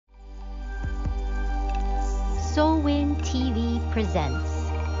Soulwind TV presents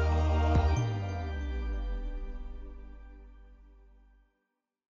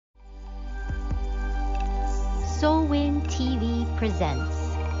Soulwind TV presents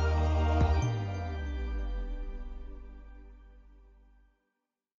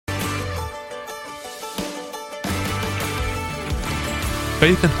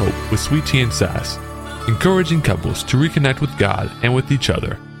Faith and Hope with Sweet Tea and Sass, encouraging couples to reconnect with God and with each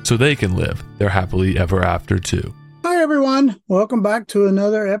other so they can live their happily ever after too. Hi, everyone. Welcome back to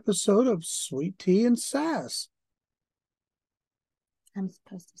another episode of Sweet Tea and Sass. I'm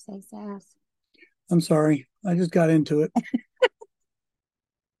supposed to say sass. I'm sorry. I just got into it.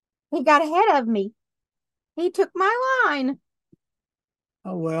 He got ahead of me. He took my line.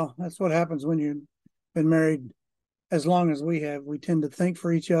 Oh, well, that's what happens when you've been married as long as we have. We tend to think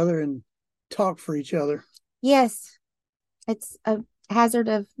for each other and talk for each other. Yes. It's a hazard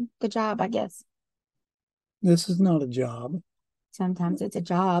of the job, I guess. This is not a job. Sometimes it's a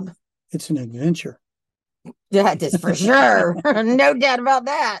job. It's an adventure. That is for sure. No doubt about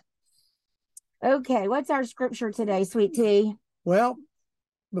that. Okay, what's our scripture today, Sweet Tea? Well,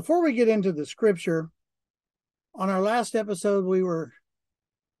 before we get into the scripture, on our last episode, we were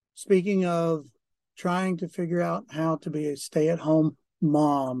speaking of trying to figure out how to be a stay-at-home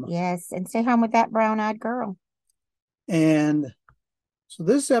mom. Yes, and stay home with that brown-eyed girl. And so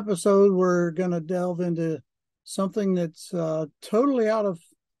this episode, we're going to delve into something that's totally out of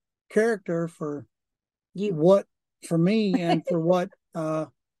character for me and for what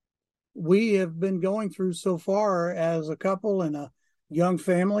we have been going through so far as a couple and a young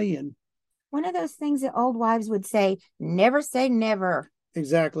family. And one of those things that old wives would say, never say never.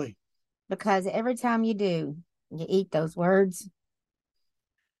 Exactly. Because every time you do, you eat those words.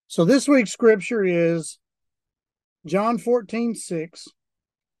 So this week's scripture is John 14:6.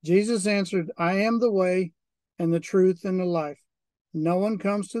 Jesus answered, I am the way and the truth and the life. No one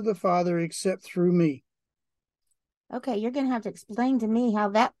comes to the Father except through me. Okay, you're going to have to explain to me how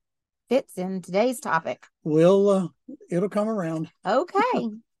that fits in today's topic. It'll come around. Okay.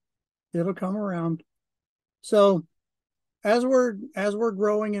 It'll come around. So as we're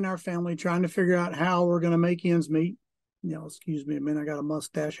growing in our family, trying to figure out how we're going to make ends meet, excuse me a minute, I got a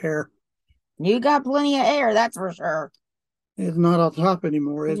mustache hair. You got plenty of hair, that's for sure. It's not on top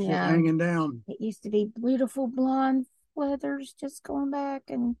anymore. It's just hanging down. It used to be beautiful blonde feathers just going back,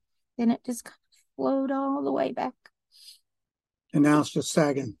 and then it just kind of flowed all the way back. And now it's just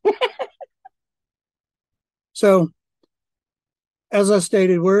sagging. So, as I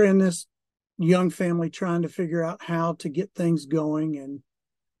stated, we're in this young family trying to figure out how to get things going and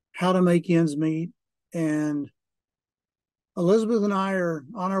how to make ends meet. And Elizabeth and I are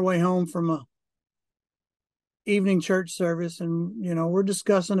on our way home from a evening church service, and we're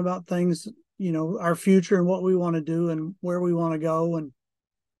discussing about things, our future and what we want to do and where we want to go. And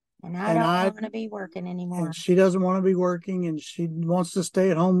I don't want to be working anymore. And she doesn't want to be working, and she wants to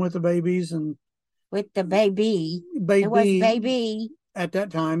stay at home with the babies and with the baby. It was baby. At that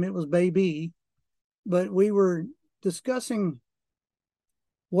time, it was baby. But we were discussing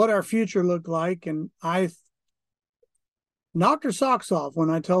what our future looked like, and I knocked her socks off when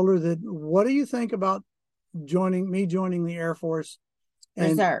I told her that, what do you think about joining the Air Force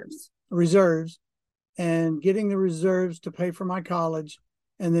and reserves and getting the reserves to pay for my college,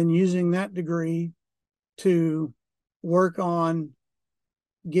 and then using that degree to work on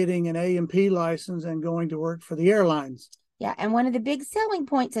getting an A&P license and going to work for the airlines. Yeah, and one of the big selling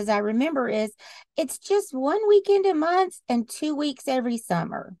points, as I remember, is it's just 1 weekend a month and 2 weeks every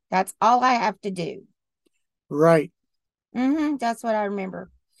summer. That's all I have to do. Right. That's what I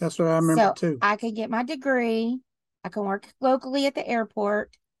remember. That's what I remember too. I could get my degree. I can work locally at the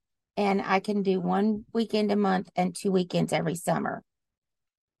airport, and I can do 1 weekend a month and 2 weekends every summer.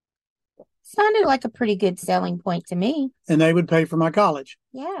 Sounded like a pretty good selling point to me. And they would pay for my college.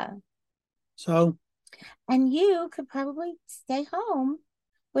 Yeah. So. And you could probably stay home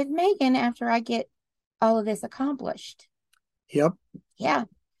with Megan after I get all of this accomplished. Yep. Yeah.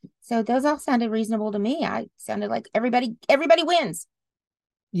 So those all sounded reasonable to me. I sounded like everybody wins.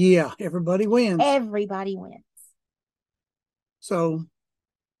 Yeah, everybody wins. Everybody wins. So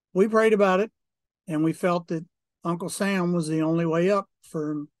we prayed about it, and we felt that Uncle Sam was the only way up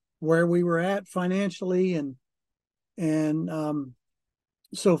for where we were at financially and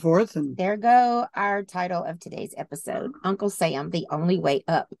so forth. And there go our title of today's episode, Uncle Sam, the only way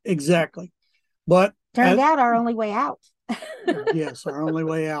up. Exactly. But turned out our only way out. Yes, our only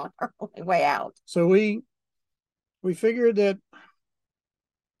way out. Our only way out. So we figured that,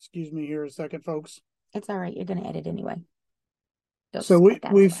 excuse me here a second, folks. It's all right. You're going to edit anyway. So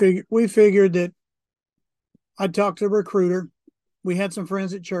we figured that I talked to a recruiter. We had some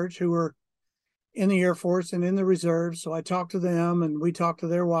friends at church who were in the Air Force and in the reserves. So I talked to them, and we talked to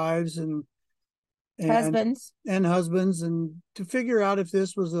their wives and Husbands. husbands, and to figure out if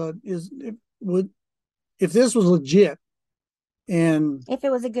this was if this was legit. And if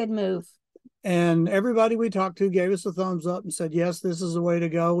it was a good move. And everybody we talked to gave us a thumbs up and said, yes, this is the way to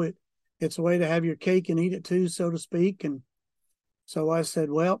go. It's a way to have your cake and eat it too, so to speak. And so I said,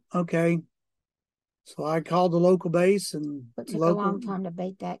 well, okay. So I called the local base, and it took a long time to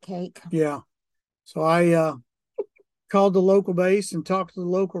bake that cake. Yeah. So I called the local base and talked to the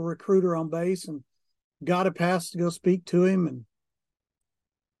local recruiter on base and got a pass to go speak to him.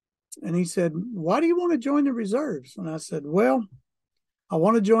 And he said, why do you want to join the reserves? And I said, well, I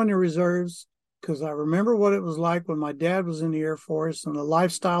want to join the reserves because I remember what it was like when my dad was in the Air Force and the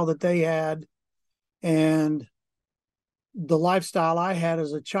lifestyle that they had and the lifestyle I had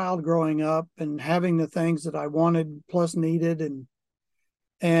as a child growing up and having the things that I wanted plus needed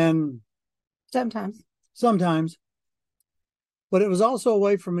and sometimes. But it was also a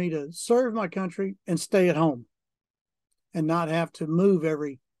way for me to serve my country and stay at home and not have to move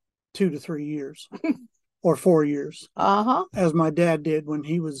every 2 to 3 years or 4 years, as my dad did when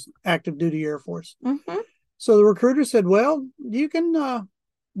he was active duty Air Force. Mm-hmm. So the recruiter said, well, you can,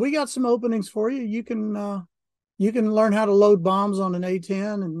 we got some openings for you. You can learn how to load bombs on an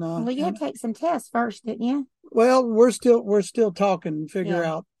A-10. And well, you had to take some tests first, didn't you? Well, we're still talking and figure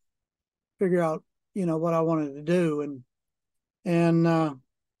out, what I wanted to do. And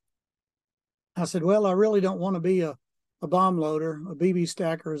I said, well, I really don't want to be a bomb loader, a BB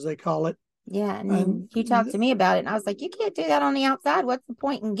stacker, as they call it. Yeah. And you talked to me about it, and I was like, you can't do that on the outside. What's the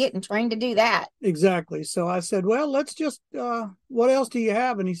point in getting trained to do that? Exactly. So I said, well, let's just, what else do you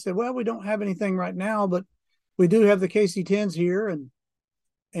have? And he said, well, we don't have anything right now, but we do have the KC-10s here,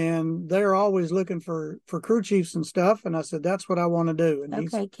 and they're always looking for crew chiefs and stuff. And I said, that's what I want to do. And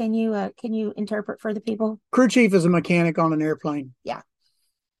okay. Can you interpret for the people? Crew chief is a mechanic on an airplane. Yeah.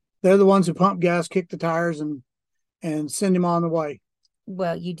 They're the ones who pump gas, kick the tires, and send him on the way.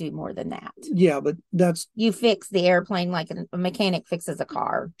 Well, you do more than that. Yeah, but you fix the airplane like a mechanic fixes a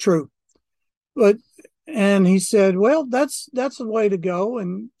car. True. And he said, well, that's the way to go.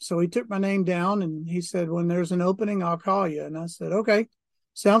 And so he took my name down, and he said, when there's an opening, I'll call you. And I said, okay,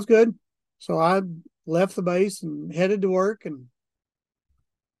 sounds good. So I left the base and headed to work. And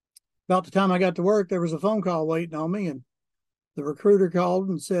about the time I got to work, there was a phone call waiting on me. And the recruiter called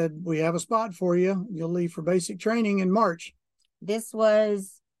and said, we have a spot for you. You'll leave for basic training in March. This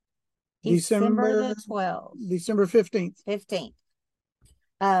was December the 12th. December 15th. 15th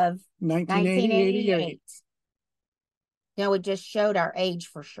of 1988. Now, it just showed our age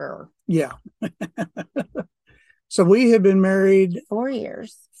for sure. Yeah. So we had been married 4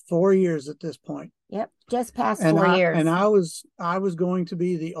 years. 4 years at this point. Yep, just past 4 years. And I was going to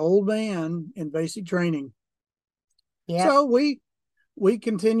be the old man in basic training. Yeah. So we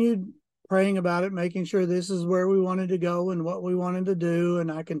continued praying about it, making sure this is where we wanted to go and what we wanted to do.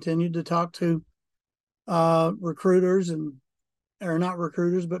 And I continued to talk to recruiters or not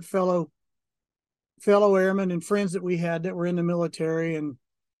recruiters, but fellow airmen and friends that we had that were in the military. And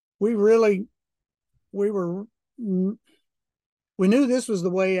we knew this was the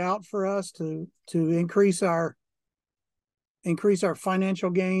way out for us to increase our financial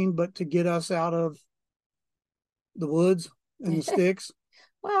gain, but to get us out of the woods and the sticks.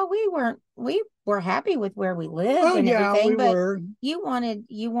 Well, we were happy with where we lived and everything, but were.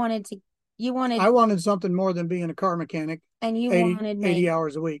 I wanted something more than being a car mechanic. And you wanted 80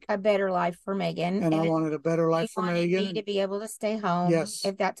 hours a week. A better life for Megan. And I wanted a better life for Megan. You wanted me to be able to stay home. Yes.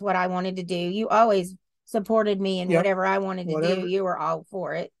 If that's what I wanted to do. You always supported me in whatever I wanted to do. You were all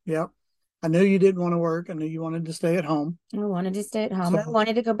for it. Yep. I knew you didn't want to work. I knew you wanted to stay at home. I wanted to stay at home. I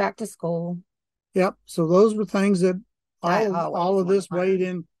wanted to go back to school. Yep. So those were things that all of this weighed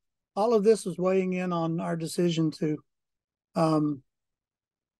in. All of this was weighing in on our decision to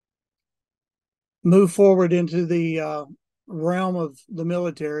move forward into the realm of the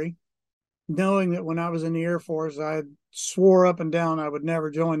military, knowing that when I was in the Air Force, I swore up and down I would never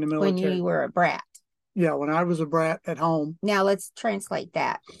join the military. When you were a brat. Yeah, when I was a brat at home. Now let's translate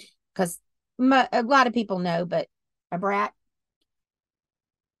that, because a lot of people know, but a brat?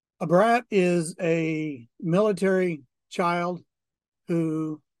 A brat is a military child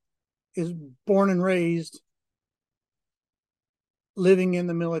who is born and raised living in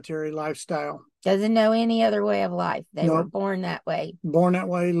the military lifestyle. Doesn't know any other way of life. They were born that way. Born that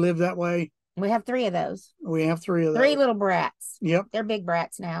way, live that way. We have 3 of those. We have 3 of those. 3 little brats. Yep. They're big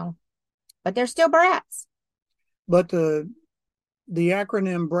brats now, but they're still brats. But the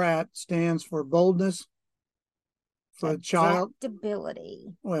acronym BRAT stands for boldness, for a child.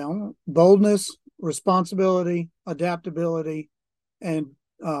 Adaptability. Well, boldness, responsibility, adaptability, and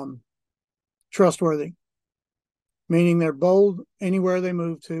trustworthy. Meaning they're bold anywhere they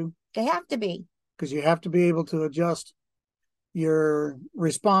move to. They have to be. Because you have to be able to adjust. You're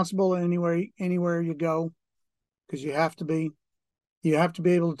responsible anywhere you go, because you have to be. You have to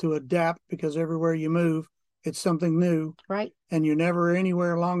be able to adapt, because everywhere you move, it's something new. Right. And you're never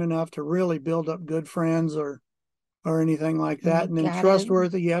anywhere long enough to really build up good friends or anything like that. And then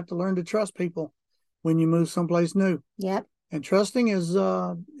trustworthy, you have to learn to trust people when you move someplace new. Yep. And trusting is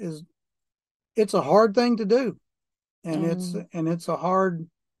it's a hard thing to do. And it's a hard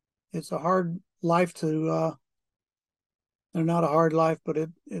life to they're not a hard life, but it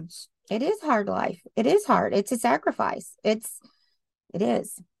is hard life. It is hard. It's a sacrifice. It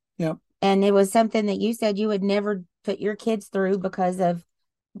is. Yep. And it was something that you said you would never put your kids through because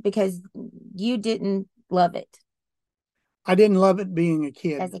you didn't love it. I didn't love it being a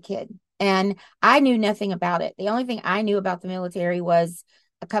kid. As a kid. And I knew nothing about it. The only thing I knew about the military was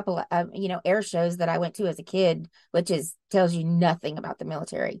a couple of, air shows that I went to as a kid, which tells you nothing about the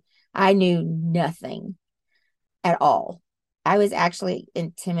military. I knew nothing at all. I was actually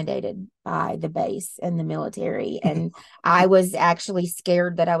intimidated by the base and the military. And I was actually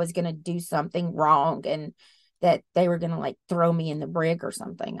scared that I was going to do something wrong and that they were going to like throw me in the brig or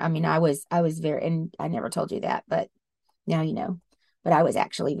something. I mean, I was very, and I never told you that, but now you know. But I was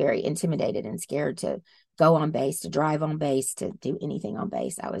actually very intimidated and scared to go on base, to drive on base, to do anything on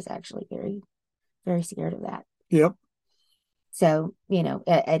base. I was actually very, very scared of that. Yep. So,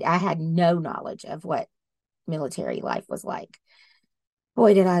 I had no knowledge of what military life was like.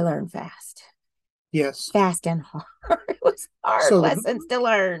 Boy, did I learn fast. Yes. Fast and hard. It was hard lessons to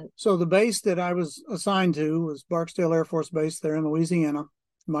learn. So the base that I was assigned to was Barksdale Air Force Base there in Louisiana,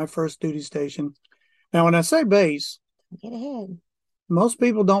 my first duty station. Now, when I say base, get ahead. Most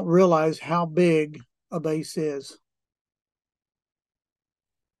people don't realize how big a base is.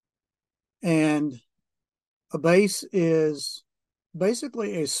 And a base is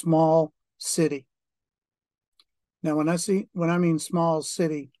basically a small city. Now, when I mean small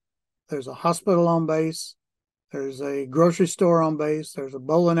city, there's a hospital on base, there's a grocery store on base, there's a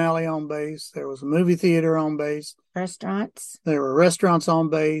bowling alley on base, there was a movie theater on base. Restaurants. There were restaurants on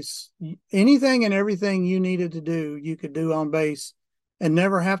base. Anything and everything you needed to do, you could do on base and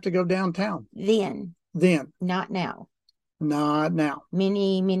never have to go downtown. Then. Not now. Not now.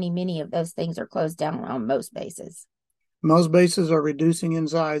 Many of those things are closed down on most bases. Most bases are reducing in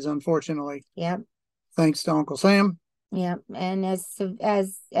size, unfortunately. Yep. Thanks to Uncle Sam. Yep. And as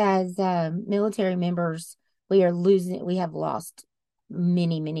military members, we have lost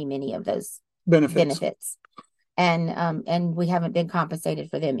many of those benefits. And we haven't been compensated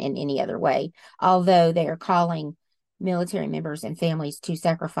for them in any other way, although they are calling military members and families to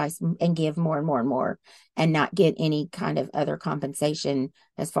sacrifice and give more and more and more and not get any kind of other compensation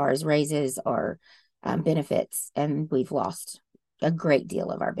as far as raises or benefits. And we've lost a great deal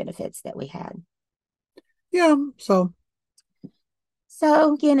of our benefits that we had. Yeah. So,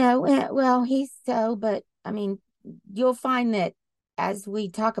 but I mean, you'll find that as we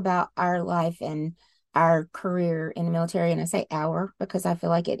talk about our life and our career in the military, and I say our because I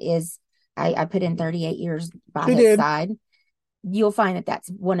feel like it is, I put in 38 years by his side. You'll find that that's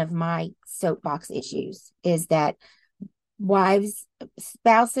one of my soapbox issues is that wives,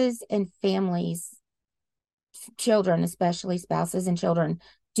 spouses, and families, children, especially spouses and children,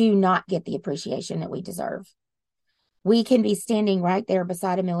 do not get the appreciation that we deserve. We can be standing right there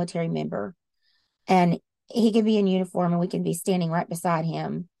beside a military member and he can be in uniform and we can be standing right beside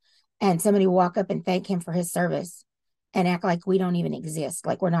him and somebody will walk up and thank him for his service and act like we don't even exist,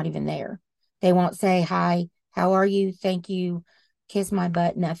 like we're not even there. They won't say, hi, how are you? Thank you. Kiss my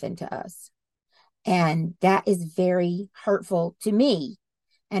butt, nothing to us. And that is very hurtful to me.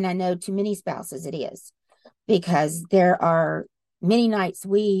 And I know to many spouses it is, because there are many nights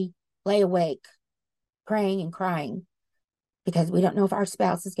we lay awake praying and crying because we don't know if our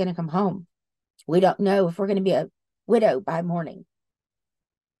spouse is going to come home. We don't know if we're going to be a widow by morning.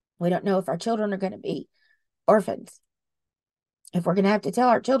 We don't know if our children are going to be orphans. If we're going to have to tell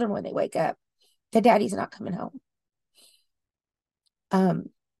our children when they wake up that daddy's not coming home.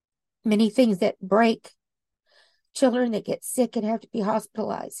 Many things that break, children that get sick and have to be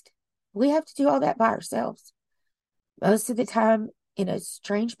hospitalized. We have to do all that by ourselves. Most of the time in a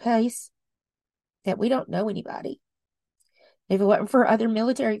strange place that we don't know anybody. If it wasn't for other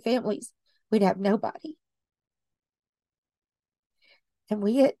military families, we'd have nobody. And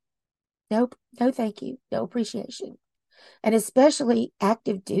we get no thank you, no appreciation. And especially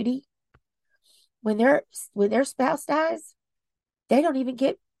active duty. when their spouse dies, they don't even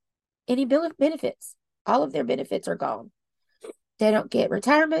get any benefits. All of their benefits are gone. They don't get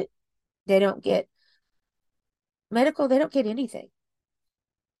retirement. They don't get medical. They don't get anything.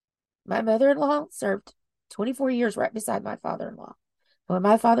 My mother-in-law served 24 years right beside my father-in-law. When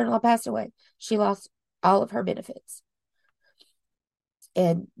my father-in-law passed away, she lost all of her benefits.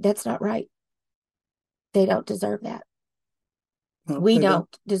 And that's not right. They don't deserve that. No, we don't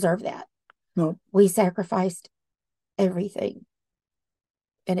deserve that. No. We sacrificed everything.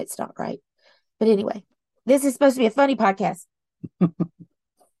 And it's not right. But anyway, this is supposed to be a funny podcast.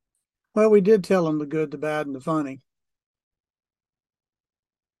 Well, we did tell them the good, the bad, and the funny.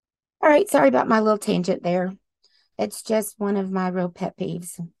 All right. Sorry about my little tangent there. It's just one of my real pet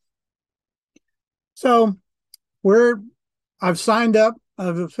peeves. So I've signed up.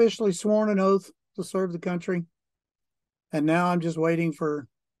 I've officially sworn an oath to serve the country. And now I'm just waiting for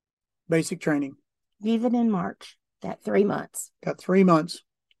basic training. Even in March, got 3 months. Got 3 months.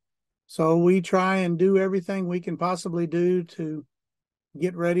 So we try and do everything we can possibly do to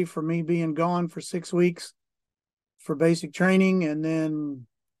get ready for me being gone for 6 weeks for basic training, and then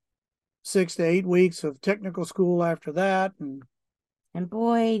 6 to 8 weeks of technical school after that. And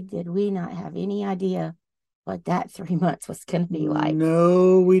boy, did we not have any idea what that 3 months was going to be like.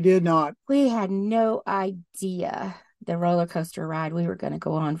 No, we did not. We had no idea the roller coaster ride we were going to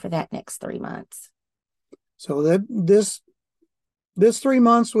go on for that next 3 months. So that this 3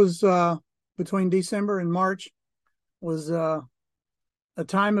 months was between December and March was a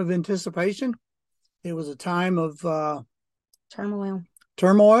time of anticipation. It was a time of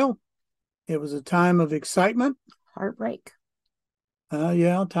turmoil. It was a time of excitement. Heartbreak.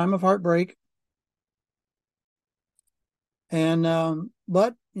 Time of heartbreak. And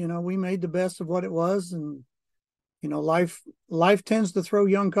but we made the best of what it was, and life tends to throw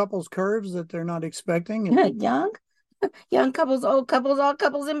young couples curves that they're not expecting. And young couples, old couples, all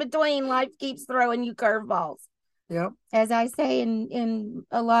couples in between. Life keeps throwing you curveballs. Yep. As I say in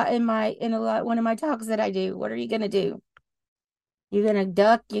one of my talks that I do, what are you going to do? You're going to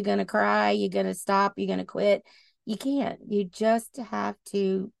duck, you're going to cry, you're going to stop, you're going to quit. You can't. You just have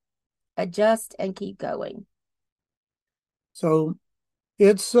to adjust and keep going. So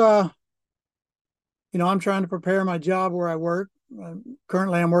it's I'm trying to prepare my job where I work.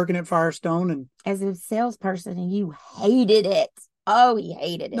 Currently I'm working at Firestone, and as a salesperson, and you hated it. Oh, he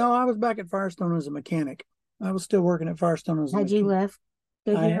hated it. No, I was back at Firestone as a mechanic. I was still working at Firestone as a mechanic. Had you left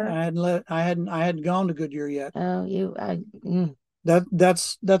Goodyear? I hadn't gone to Goodyear yet. Oh,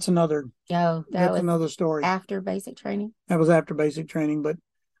 that's another. Oh, that's another story. After basic training. That was after basic training, but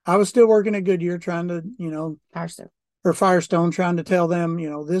I was still working at Goodyear, trying to Firestone, trying to tell them,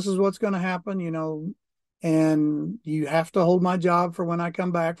 this is what's going to happen, and you have to hold my job for when I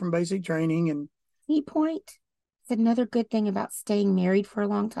come back from basic training. And key point. It's another good thing about staying married for a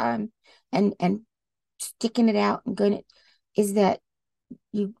long time and sticking it out and going is that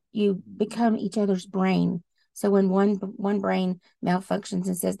you become each other's brain. So when one brain malfunctions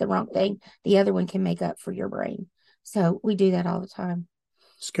and says the wrong thing, the other one can make up for your brain. So we do that all the time.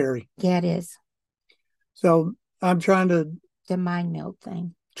 Scary. Yeah, it is. So I'm trying to the mind meld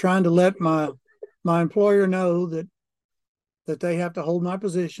thing. Trying to let my employer know that they have to hold my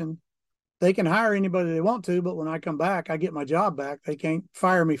position. They can hire anybody they want to, but when I come back, I get my job back. They can't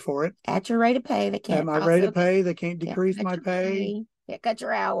fire me for it. At your rate of pay, they can't. At my rate of pay, they can't decrease my pay. Can't cut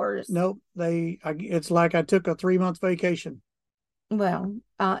your hours. Nope. It's like I took a 3-month vacation. Well,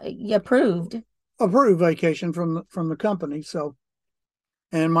 approved vacation from the company. So,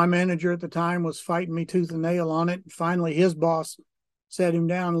 and my manager at the time was fighting me tooth and nail on it. Finally, his boss sat him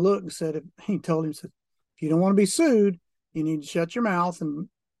down and looked and said, if you don't want to be sued, you need to shut your mouth. And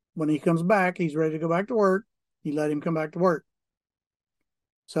when he comes back, he's ready to go back to work. You let him come back to work.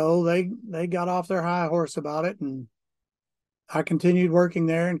 So they got off their high horse about it, and I continued working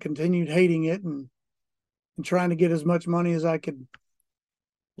there and continued hating it and trying to get as much money as I could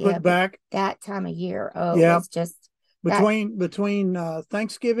put back. That time of year, it's just between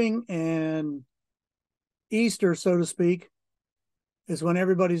Thanksgiving and Easter, so to speak, is when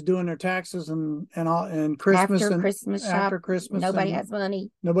everybody's doing their taxes and Christmas after Christmas. Nobody has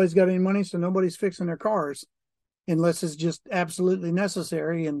money. Nobody's got any money, so nobody's fixing their cars unless it's just absolutely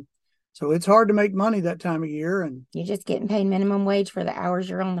necessary. And so it's hard to make money that time of year, and you're just getting paid minimum wage for the hours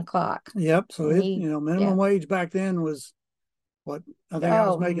you're on the clock. Yep. So minimum wage back then was what I think I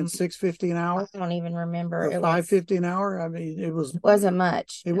was making $6.50 an hour. I don't even remember. It was $5.50 an hour. I mean, wasn't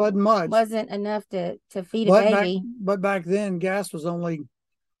much. It wasn't much. Wasn't enough to feed a baby. But back then, gas was only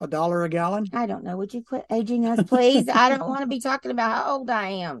 $1 a gallon. I don't know. Would you quit aging us, please? I don't want to be talking about how old I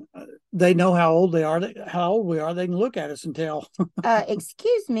am. they know how old they are, how old we are. They can look at us and tell.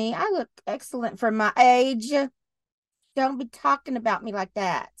 Excuse me, I look excellent for my age. Don't be talking about me like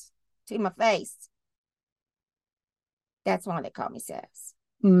that to my face. That's why they call me Sass.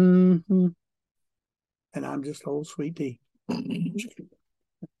 Mm-hmm. And I'm just old sweet tea.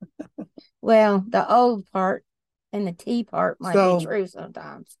 Well, the old part and the tea part might be true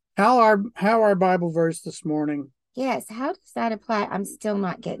sometimes. How our Bible verse this morning? Yes, how does that apply? I'm still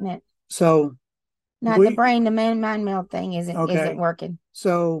not getting it. So, the brain to mind meld thing isn't working.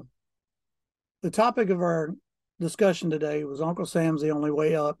 So, the topic of our discussion today was Uncle Sam's the only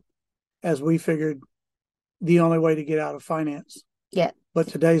way up, as we figured the only way to get out of finance. Yeah. But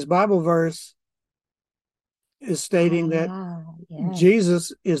today's Bible verse is stating that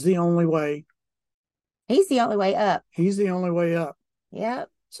Jesus is the only way. He's the only way up. He's the only way up. Yep.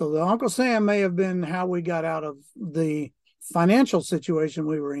 So the Uncle Sam may have been how we got out of the financial situation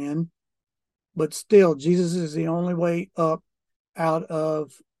we were in, but still, Jesus is the only way up out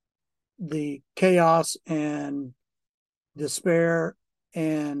of the chaos and despair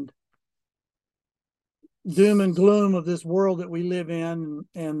and doom and gloom of this world that we live in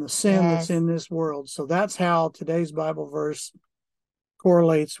and the sin that's in this world. So that's how today's Bible verse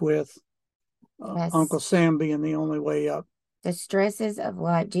correlates with Uncle Sam being the only way up. The stresses of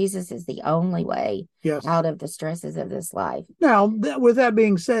life. Jesus is the only way out of the stresses of this life. Now, with that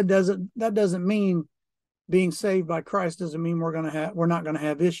being said, that doesn't mean being saved by Christ doesn't mean we're not going to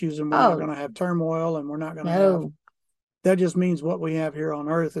have issues and we're not going to have turmoil and we're not going to have. That just means what we have here on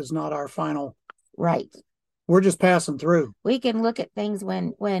earth is not our final. Right. We're just passing through. We can look at things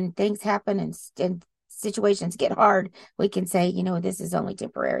when things happen and situations get hard. We can say, this is only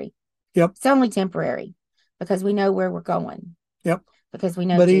temporary. Yep. It's only temporary because we know where we're going. Yep. Because we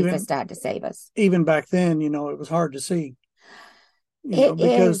know Jesus died to save us. Even back then, it was hard to see.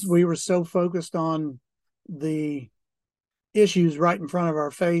 Because we were so focused on the issues right in front of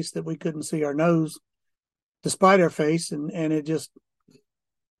our face that we couldn't see our nose despite our face. And it just.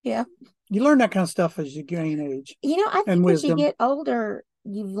 Yeah. You learn that kind of stuff as you gain age. I think as you get older,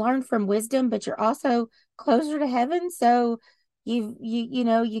 you've learned from wisdom, but you're also closer to heaven. So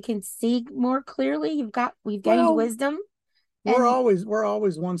you can see more clearly. We've gained wisdom. We're always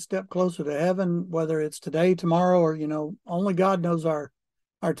one step closer to heaven, whether it's today, tomorrow, or only God knows our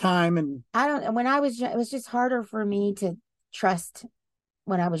time. And when I was young, it was just harder for me to trust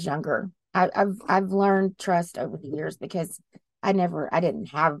when I was younger. I've learned trust over the years because I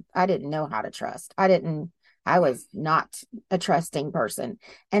didn't know how to trust. I was not a trusting person,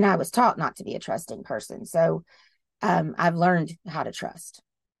 and I was taught not to be a trusting person. So I've learned how to trust,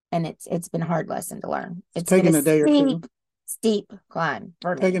 and it's been a hard lesson to learn. It's taken a day or two. Steep climb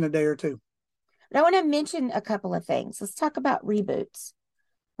for me. Taking a day or two. But I want to mention a couple of things. Let's talk about reboots.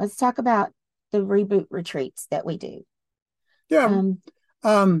 Let's talk about the reboot retreats that we do. Yeah.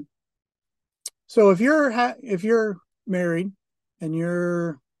 So if you're married and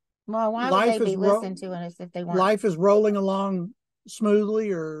why would they be listening to us if they weren't? Life is rolling along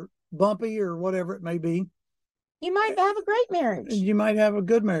smoothly or bumpy or whatever it may be. You might have a great marriage. You might have a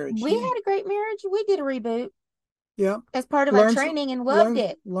good marriage. We had a great marriage. We did a reboot. Yeah. As part of our training and loved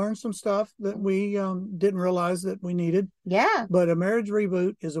it. Learned some stuff that we didn't realize that we needed. Yeah. But a marriage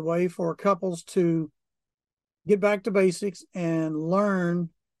reboot is a way for couples to get back to basics and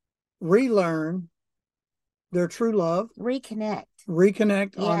relearn their true love. Reconnect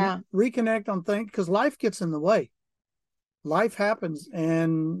on things, because life gets in the way. Life happens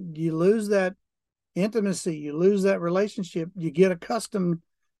and you lose that intimacy, you lose that relationship, you get accustomed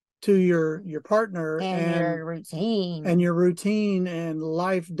to your partner and your routine and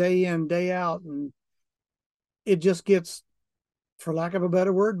life day in, day out, and it just gets, for lack of a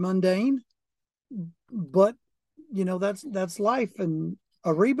better word, mundane. But that's life, and a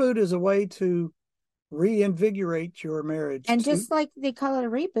reboot is a way to reinvigorate your marriage. And just like they call it a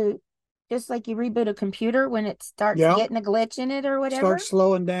reboot, just like you reboot a computer when it starts getting a glitch in it or whatever, starts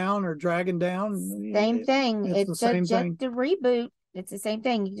slowing down or dragging down. Same thing. It's just a reboot. It's the same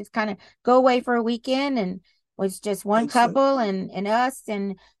thing. You just kind of go away for a weekend, and it's just one couple and us,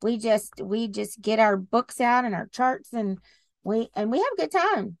 and we just get our books out and our charts, and we have a good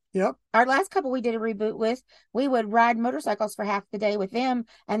time. Yep. Our last couple we did a reboot with, we would ride motorcycles for half the day with them,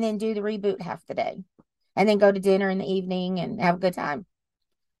 and then do the reboot half the day, and then go to dinner in the evening and have a good time.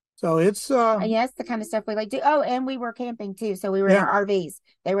 So it's yes, the kind of stuff we like to do. Oh, and we were camping too. So we were in our RVs.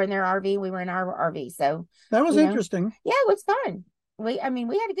 They were in their RV. We were in our RV. So that was interesting. Yeah, it was fun. We had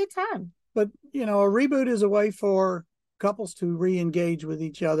a good time. But a reboot is a way for couples to re-engage with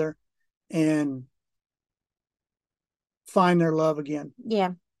each other and find their love again.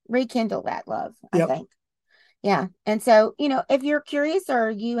 Yeah. rekindle that love, I think. Yeah. And so, if you're curious or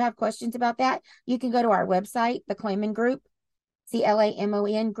you have questions about that, you can go to our website, the Clayman Group,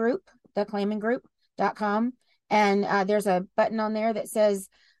 CLAMON Group, theclaymangroup.com. And there's a button on there that says,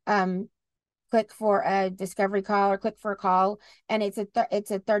 click for a discovery call or click for a call. And it's a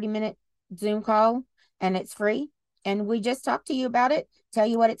 30-minute Zoom call, and it's free. And we just talk to you about it, tell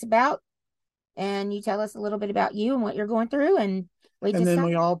you what it's about, and you tell us a little bit about you and what you're going through. And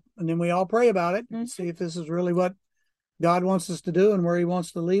then we all pray about it and see if this is really what God wants us to do and where he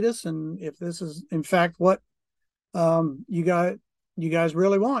wants to lead us. And if this is in fact what you guys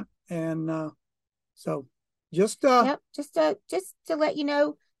really want. And so just to let you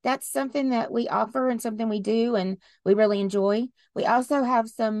know, that's something that we offer and something we do and we really enjoy. We also have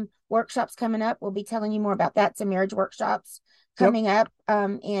some workshops coming up. We'll be telling you more about that. Some marriage workshops coming up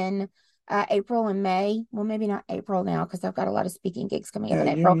in April and May. Well, maybe not April now because I've got a lot of speaking gigs coming up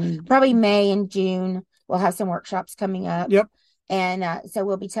in April. Probably May and June. We'll have some workshops coming up. Yep. And so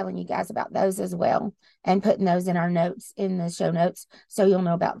we'll be telling you guys about those as well and putting those in our notes, in the show notes. So you'll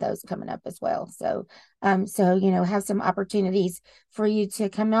know about those coming up as well. So, have some opportunities for you to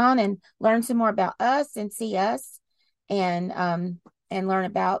come on and learn some more about us and see us and learn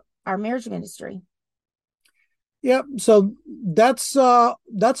about our marriage ministry. Yep. So that's all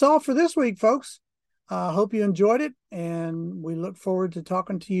for this week, folks. Hope you enjoyed it. And we look forward to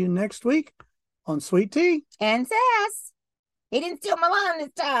talking to you next week on Sweet Tea and Sass. He didn't steal my line this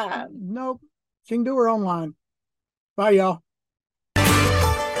time. Nope. She can do her own line. Bye, y'all.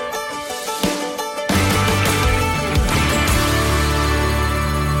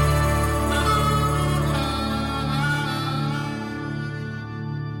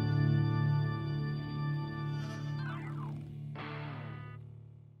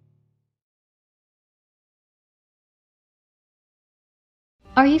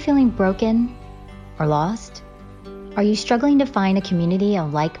 Are you feeling broken or lost? Are you struggling to find a community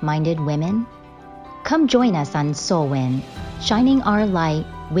of like-minded women? Come join us on Soulwin, Shining Our Light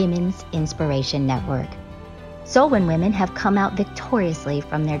Women's Inspiration Network. Soulwin women have come out victoriously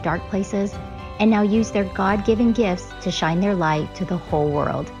from their dark places and now use their God-given gifts to shine their light to the whole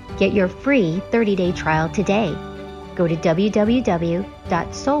world. Get your free 30-day trial today. Go to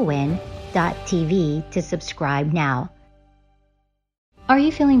www.soulwin.tv to subscribe now. Are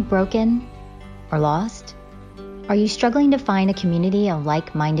you feeling broken or lost? Are you struggling to find a community of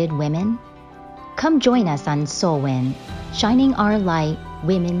like-minded women? Come join us on Soulwin, Shining Our Light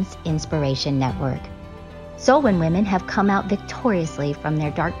Women's Inspiration Network. Soulwin women have come out victoriously from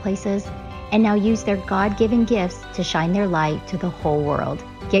their dark places and now use their God-given gifts to shine their light to the whole world.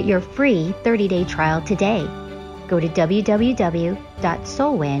 Get your free 30-day trial today. Go to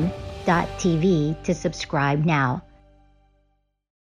www.soulwin.tv to subscribe now.